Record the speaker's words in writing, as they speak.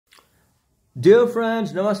Dear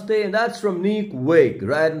friends, namaste, and that's Ramneek Wig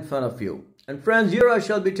right in front of you. And friends, here I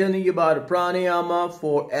shall be telling you about a pranayama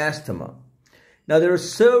for asthma. Now there are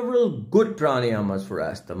several good pranayamas for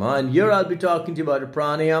asthma, and here I'll be talking to you about a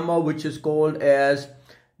pranayama which is called as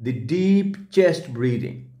the deep chest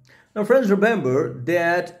breathing. Now friends, remember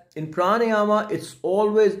that in pranayama it's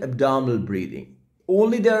always abdominal breathing.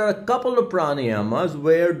 Only there are a couple of pranayamas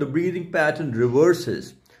where the breathing pattern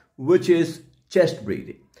reverses, which is chest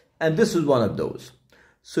breathing. And this is one of those.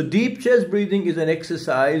 So deep chest breathing is an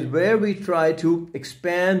exercise where we try to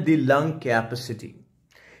expand the lung capacity.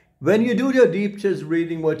 When you do your deep chest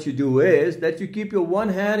breathing, what you do is that you keep your one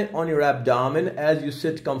hand on your abdomen as you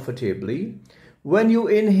sit comfortably. When you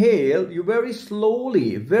inhale, you very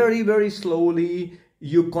slowly, very slowly,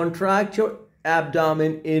 you contract your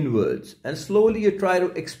abdomen inwards. And slowly you try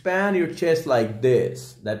to expand your chest like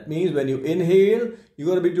this. That means when you inhale, you're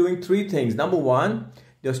going to be doing three things. Number one,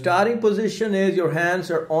 your starting position is your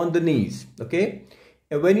hands are on the knees, okay?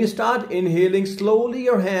 And when you start inhaling, slowly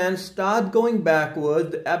your hands start going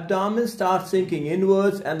backwards, the abdomen starts sinking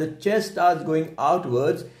inwards and the chest starts going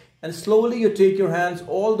outwards. And slowly you take your hands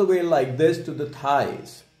all the way like this to the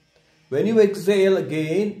thighs. When you exhale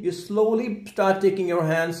again, you slowly start taking your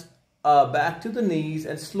hands back to the knees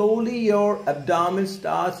and slowly your abdomen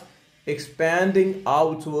starts expanding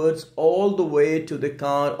outwards all the way to the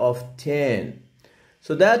count of 10.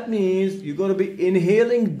 So that means you're going to be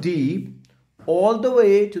inhaling deep all the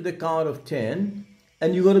way to the count of 10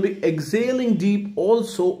 and you're going to be exhaling deep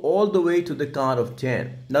also all the way to the count of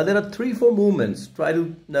 10. Now there are 3-4 movements. Try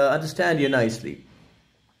to understand here nicely.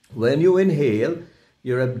 When you inhale,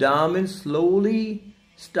 your abdomen slowly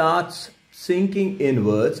starts sinking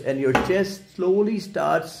inwards and your chest slowly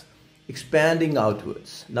starts expanding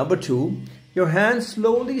outwards. Number 2, your hands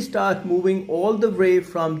slowly start moving all the way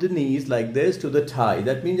from the knees like this to the thigh.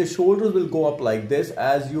 That means your shoulders will go up like this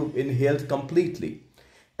as you've inhaled completely.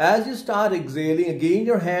 As you start exhaling, again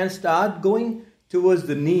your hands start going towards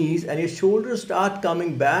the knees and your shoulders start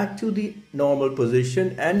coming back to the normal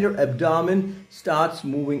position and your abdomen starts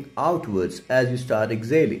moving outwards as you start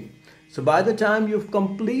exhaling. So by the time you've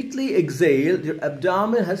completely exhaled, your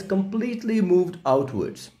abdomen has completely moved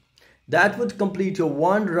outwards. That would complete your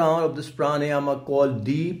one round of this pranayama called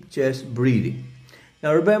deep chest breathing.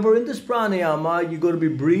 Now remember, in this pranayama, you're going to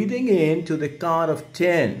be breathing in to the count of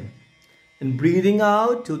 10 and breathing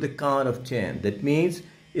out to the count of 10. That means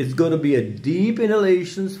it's going to be a deep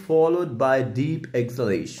inhalations followed by deep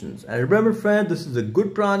exhalations. And remember friend, this is a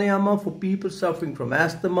good pranayama for people suffering from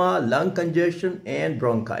asthma, lung congestion and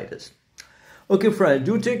bronchitis. Okay friends,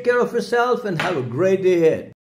 do take care of yourself and have a great day ahead.